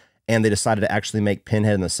Fest, and they decided to actually make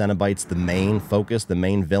Pinhead and the Cenobites the main focus, the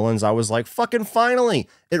main villains, I was like, fucking finally!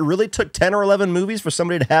 It really took 10 or 11 movies for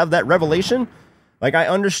somebody to have that revelation? Like, I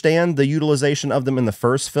understand the utilization of them in the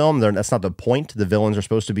first film. That's not the point. The villains are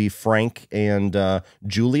supposed to be Frank and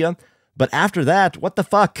Julia. But after that, what the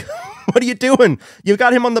fuck? What are you doing? You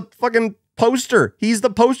got him on the fucking poster. He's the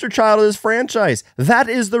poster child of this franchise. That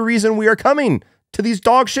is the reason we are coming to these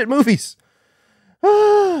dog shit movies.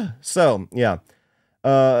 So, yeah.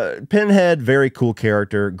 Pinhead, very cool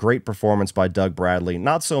character. Great performance by Doug Bradley.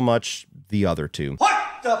 Not so much the other two. What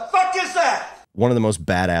the fuck is that? One of the most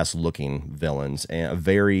badass looking villains and a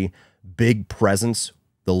very big presence.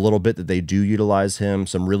 The little bit that they do utilize him,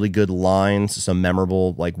 some really good lines, some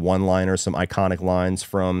memorable like one-liners, some iconic lines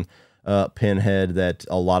from Pinhead that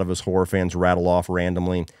a lot of us horror fans rattle off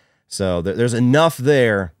randomly. So there's enough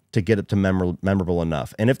there to get it to memorable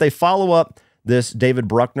enough. And if they follow up this David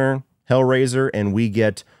Bruckner Hellraiser and we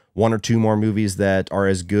get one or two more movies that are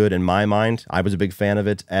as good in my mind, I was a big fan of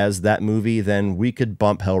it, as that movie, then we could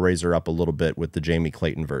bump Hellraiser up a little bit with the Jamie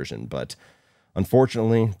Clayton version. But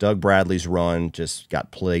unfortunately, Doug Bradley's run just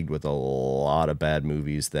got plagued with a lot of bad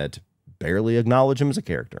movies that barely acknowledge him as a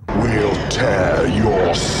character. We'll tear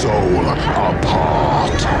your soul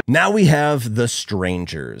apart. Now we have The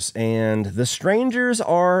Strangers, and The Strangers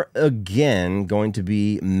are, again, going to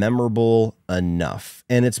be memorable enough.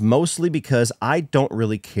 And it's mostly because I don't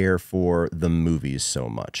really care for the movies so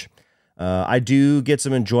much. I do get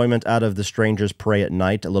some enjoyment out of The Strangers Prey at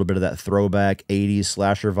Night. A little bit of that throwback 80s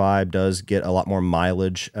slasher vibe does get a lot more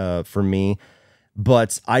mileage for me.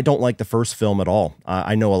 But I don't like the first film at all.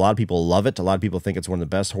 I know a lot of people love it. A lot of people think it's one of the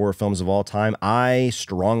best horror films of all time. I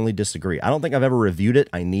strongly disagree. I don't think I've ever reviewed it.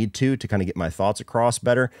 I need to kind of get my thoughts across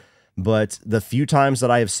better. But the few times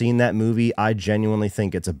that I have seen that movie, I genuinely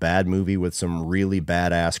think it's a bad movie with some really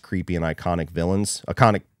badass, creepy, and iconic villains.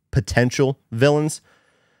 Iconic potential villains.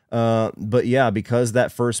 But yeah, because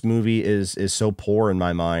that first movie is so poor in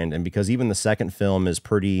my mind, and because even the second film is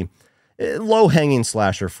pretty low-hanging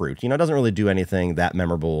slasher fruit. You know, it doesn't really do anything that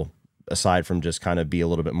memorable aside from just kind of be a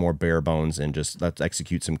little bit more bare bones and just let's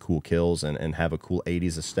execute some cool kills and have a cool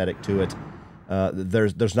 80s aesthetic to it.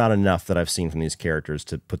 There's not enough that I've seen from these characters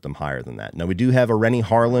to put them higher than that. Now, we do have a Rennie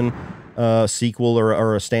Harlan sequel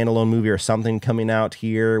or a standalone movie or something coming out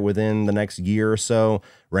here within the next year or so.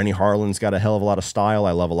 Rennie Harlan's got a hell of a lot of style.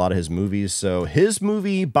 I love a lot of his movies. So his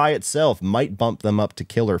movie by itself might bump them up to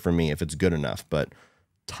killer for me if it's good enough, but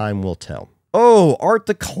time will tell. Oh, Art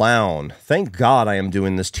the Clown. Thank God I am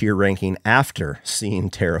doing this tier ranking after seeing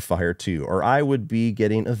Terrifier 2, or I would be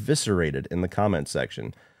getting eviscerated in the comment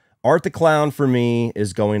section. Art the Clown for me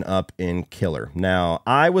is going up in killer. Now,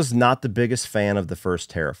 I was not the biggest fan of the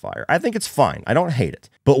first Terrifier. I think it's fine. I don't hate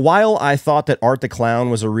it. But while I thought that Art the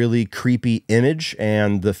Clown was a really creepy image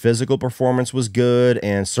and the physical performance was good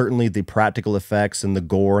and certainly the practical effects and the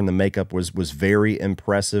gore and the makeup was very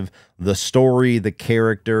impressive, the story, the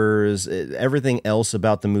characters, everything else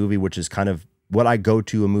about the movie, which is kind of what I go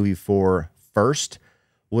to a movie for first,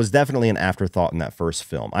 was definitely an afterthought in that first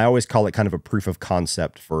film. I always call it kind of a proof of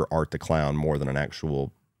concept for Art the Clown more than an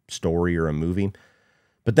actual story or a movie.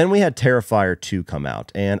 But then we had Terrifier 2 come out,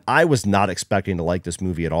 and I was not expecting to like this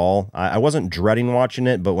movie at all. I wasn't dreading watching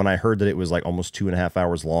it, but when I heard that it was like almost 2.5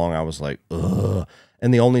 hours long, I was like, ugh.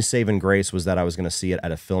 And the only saving grace was that I was going to see it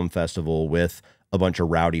at a film festival with a bunch of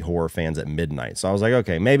rowdy horror fans at midnight. So I was like,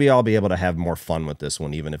 okay, maybe I'll be able to have more fun with this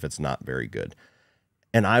one, even if it's not very good.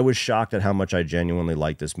 And I was shocked at how much I genuinely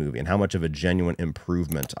liked this movie and how much of a genuine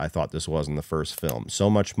improvement I thought this was in the first film. So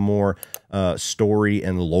much more story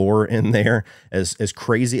and lore in there. As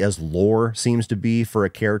crazy as lore seems to be for a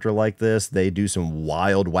character like this, they do some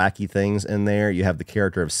wild, wacky things in there. You have the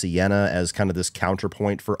character of Sienna as kind of this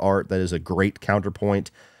counterpoint for Art that is a great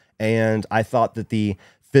counterpoint. And I thought that the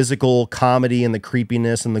physical comedy and the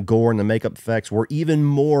creepiness and the gore and the makeup effects were even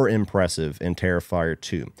more impressive in Terrifier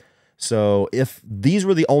 2. So if these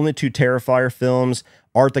were the only two Terrifier films,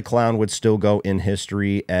 Art the Clown would still go in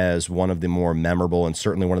history as one of the more memorable and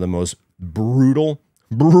certainly one of the most brutal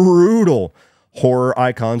horror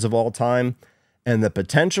icons of all time. And the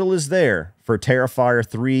potential is there for Terrifier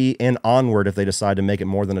 3 and onward if they decide to make it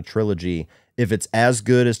more than a trilogy. If it's as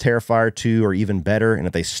good as Terrifier 2 or even better, and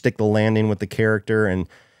if they stick the landing with the character and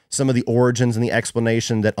some of the origins and the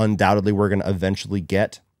explanation that undoubtedly we're going to eventually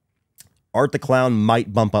get, Art the Clown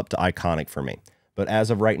might bump up to iconic for me. But as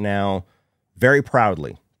of right now, very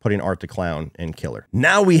proudly putting Art the Clown in killer.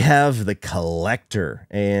 Now we have The Collector.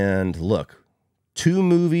 And look, 2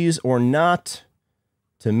 movies or not,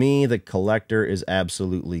 to me, The Collector is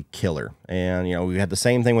absolutely killer. And, you know, we had the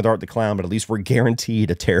same thing with Art the Clown, but at least we're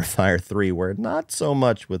guaranteed a Terrifier 3, where not so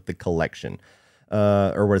much with The Collection.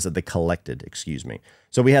 Or what is it? The Collected, excuse me.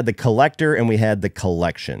 So we had The Collector and we had The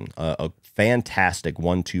Collection, a fantastic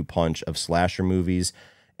 1-2 punch of slasher movies.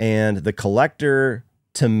 And The Collector,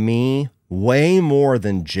 to me, way more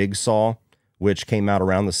than Jigsaw, which came out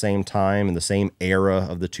around the same time in the same era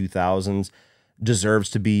of the 2000s. deserves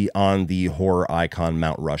to be on the horror icon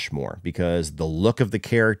Mount Rushmore, because the look of the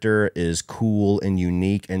character is cool and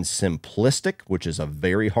unique and simplistic, which is a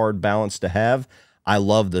very hard balance to have. I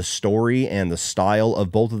love the story and the style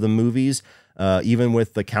of both of the movies. Even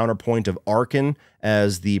with the counterpoint of Arkin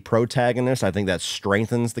as the protagonist, I think that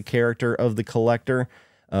strengthens the character of the Collector.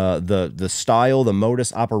 The style, the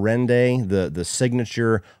modus operandi, the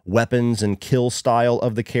signature weapons and kill style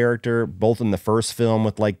of the character, both in the first film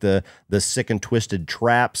with like the sick and twisted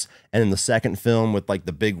traps, and in the second film with like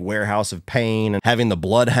the big warehouse of pain and having the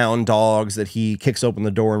bloodhound dogs that he kicks open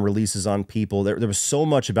the door and releases on people. There was so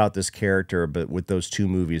much about this character, but with those two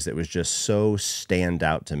movies, that was just so stand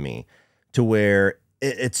out to me, to where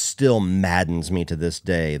it still maddens me to this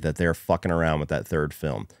day that they're fucking around with that third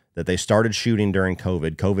film. That they started shooting during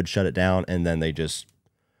COVID. COVID shut it down, and then they just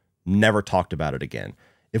never talked about it again.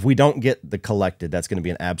 If we don't get The Collected, that's going to be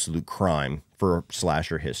an absolute crime for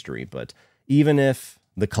slasher history. But even if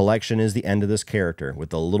The Collection is the end of this character, with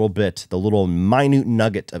the little minute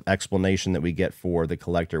nugget of explanation that we get for the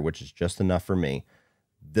Collector, which is just enough for me,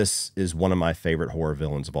 this is one of my favorite horror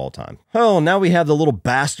villains of all time. Oh, now we have the little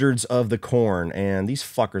bastards of the corn, and these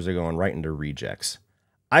fuckers are going right into rejects.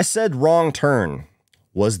 I said Wrong Turn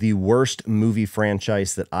was the worst movie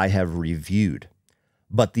franchise that I have reviewed,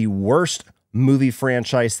 but the worst movie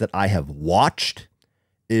franchise that I have watched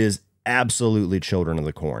is absolutely Children of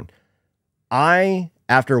the Corn.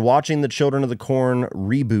 After watching the Children of the Corn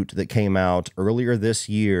reboot that came out earlier this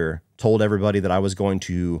year, told everybody that I was going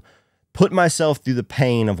to put myself through the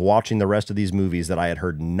pain of watching the rest of these movies that I had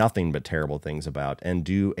heard nothing but terrible things about and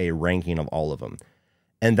do a ranking of all of them.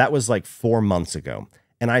 And that was like 4 months ago.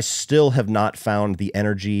 And I still have not found the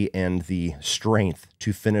energy and the strength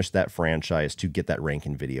to finish that franchise to get that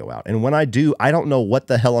ranking video out. And when I do, I don't know what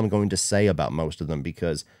the hell I'm going to say about most of them,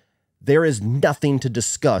 because there is nothing to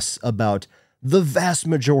discuss about the vast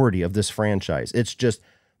majority of this franchise. It's just,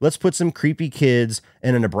 let's put some creepy kids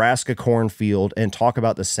in a Nebraska cornfield and talk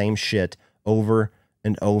about the same shit over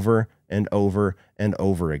and over and over and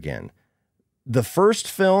over again. The first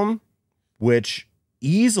film, which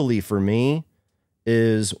easily for me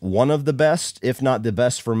is one of the best, if not the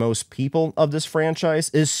best for most people of this franchise,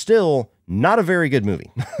 is still not a very good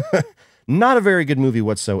movie. Not a very good movie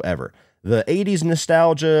whatsoever. The 80s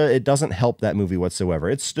nostalgia, it doesn't help that movie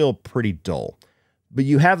whatsoever. It's still pretty dull. But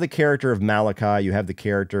you have the character of Malachi, you have the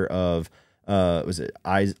character of,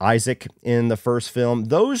 Isaac in the first film.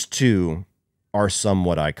 Those two are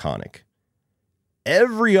somewhat iconic.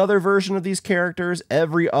 Every other version of these characters,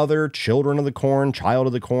 every other Children of the Corn, Child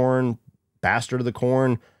of the Corn, Bastard of the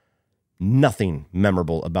Corn, nothing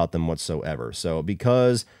memorable about them whatsoever. So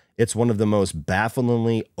because it's one of the most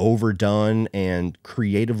bafflingly overdone and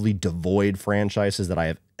creatively devoid franchises that I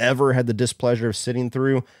have ever had the displeasure of sitting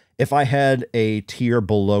through, if I had a tier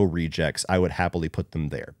below rejects, I would happily put them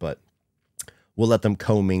there. But we'll let them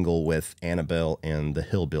commingle with Annabelle and the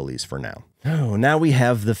Hillbillies for now. Oh, now we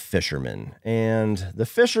have The Fisherman. And The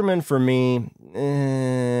Fisherman, for me,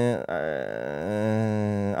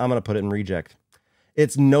 I'm going to put it in reject.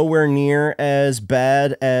 It's nowhere near as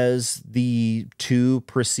bad as the two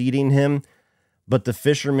preceding him, but The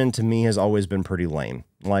Fisherman, to me, has always been pretty lame.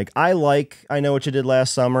 Like I Know What You Did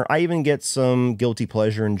Last Summer. I even get some guilty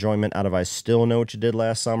pleasure enjoyment out of I Still Know What You Did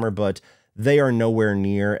Last Summer, but they are nowhere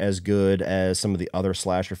near as good as some of the other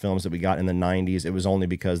slasher films that we got in the 90s. It was only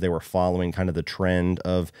because they were following kind of the trend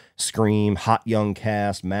of Scream, hot young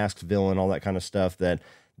cast, masked villain, all that kind of stuff, that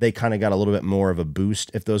they kind of got a little bit more of a boost.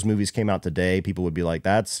 If those movies came out today, people would be like,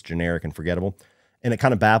 that's generic and forgettable. And it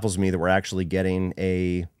kind of baffles me that we're actually getting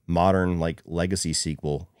a modern like legacy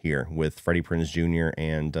sequel here with Freddie Prinze Jr.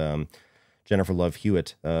 and Jennifer Love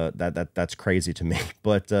Hewitt. That's crazy to me.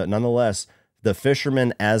 But nonetheless, The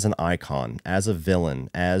Fisherman as an icon, as a villain,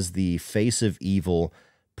 as the face of evil,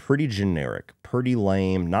 pretty generic, pretty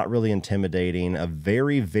lame, not really intimidating, a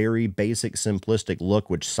very, very basic, simplistic look,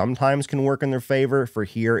 which sometimes can work in their favor. For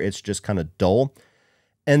here, it's just kind of dull.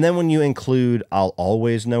 And then when you include I'll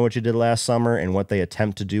Always Know What You Did Last Summer and what they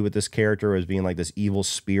attempt to do with this character as being like this evil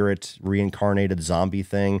spirit, reincarnated zombie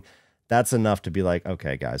thing, that's enough to be like,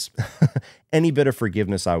 okay, guys, any bit of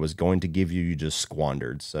forgiveness I was going to give you, you just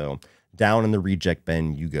squandered. So down in the reject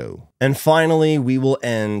bin you go. And finally, we will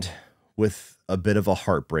end with a bit of a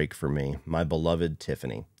heartbreak for me, my beloved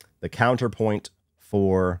Tiffany, the counterpoint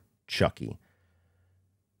for Chucky.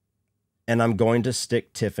 And I'm going to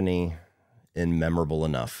stick Tiffany in memorable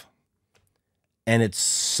enough. And it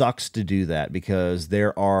sucks to do that because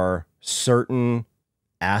there are certain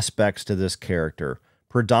aspects to this character,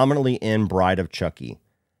 predominantly in Bride of Chucky,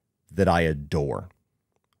 that I adore.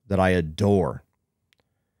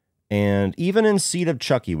 And even in Seed of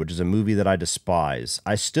Chucky, which is a movie that I despise,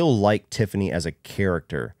 I still like Tiffany as a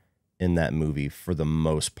character in that movie for the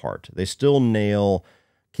most part. They still nail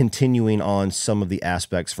continuing on some of the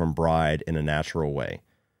aspects from Bride in a natural way.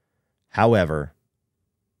 However,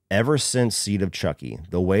 ever since Seed of Chucky,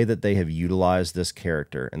 the way that they have utilized this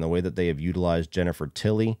character and the way that they have utilized Jennifer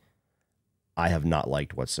Tilly, I have not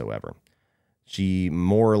liked whatsoever. She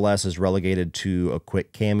more or less is relegated to a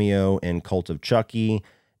quick cameo in Curse of Chucky.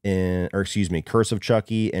 In Curse of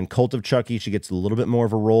Chucky. And Cult of Chucky, she gets a little bit more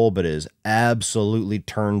of a role, but is absolutely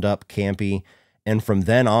turned up campy. And from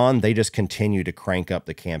then on, they just continue to crank up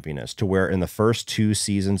the campiness to where in the first 2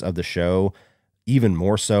 seasons of the show, even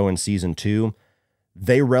more so in season 2,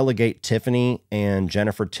 they relegate Tiffany and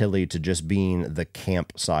Jennifer Tilly to just being the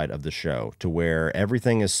camp side of the show, to where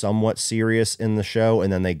everything is somewhat serious in the show,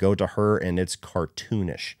 and then they go to her and it's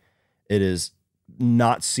cartoonish. It is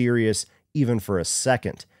not serious even for a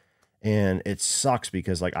second. And it sucks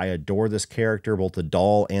because like I adore this character, both the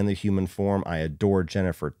doll and the human form. I adore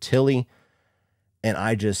Jennifer Tilly. And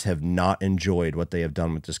I just have not enjoyed what they have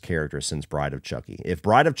done with this character since Bride of Chucky. If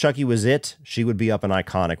Bride of Chucky was it, she would be up an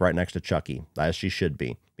iconic right next to Chucky, as she should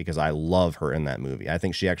be, because I love her in that movie. I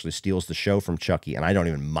think she actually steals the show from Chucky, and I don't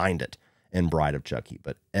even mind it in Bride of Chucky.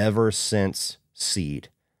 But ever since Seed,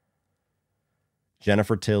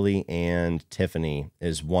 Jennifer Tilly and Tiffany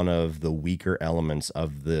is one of the weaker elements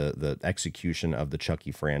of the execution of the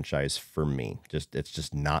Chucky franchise for me. It's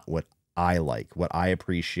just not what I like, what I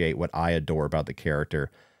appreciate, what I adore about the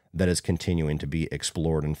character that is continuing to be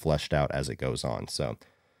explored and fleshed out as it goes on. So,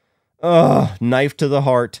 knife to the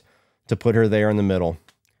heart to put her there in the middle.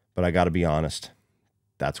 But I got to be honest,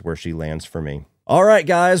 that's where she lands for me. All right,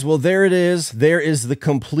 guys. Well, there it is. There is the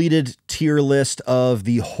completed tier list of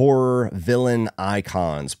the horror villain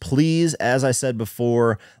icons. Please, as I said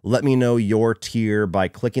before, let me know your tier by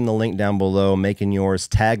clicking the link down below, making yours,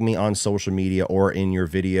 tag me on social media or in your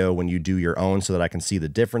video when you do your own so that I can see the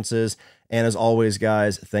differences. And as always,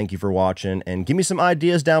 guys, thank you for watching, and give me some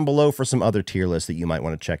ideas down below for some other tier lists that you might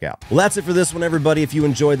want to check out. Well, that's it for this one, everybody. If you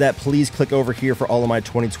enjoyed that, please click over here for all of my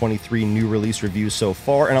 2023 new release reviews so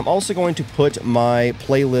far. And I'm also going to put my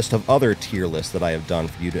playlist of other tier lists that I have done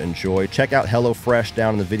for you to enjoy. Check out HelloFresh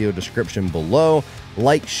down in the video description below.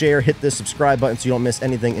 Like, share, hit the subscribe button so you don't miss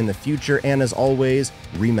anything in the future. And as always,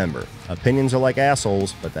 remember, opinions are like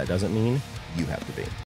assholes, but that doesn't mean you have to be.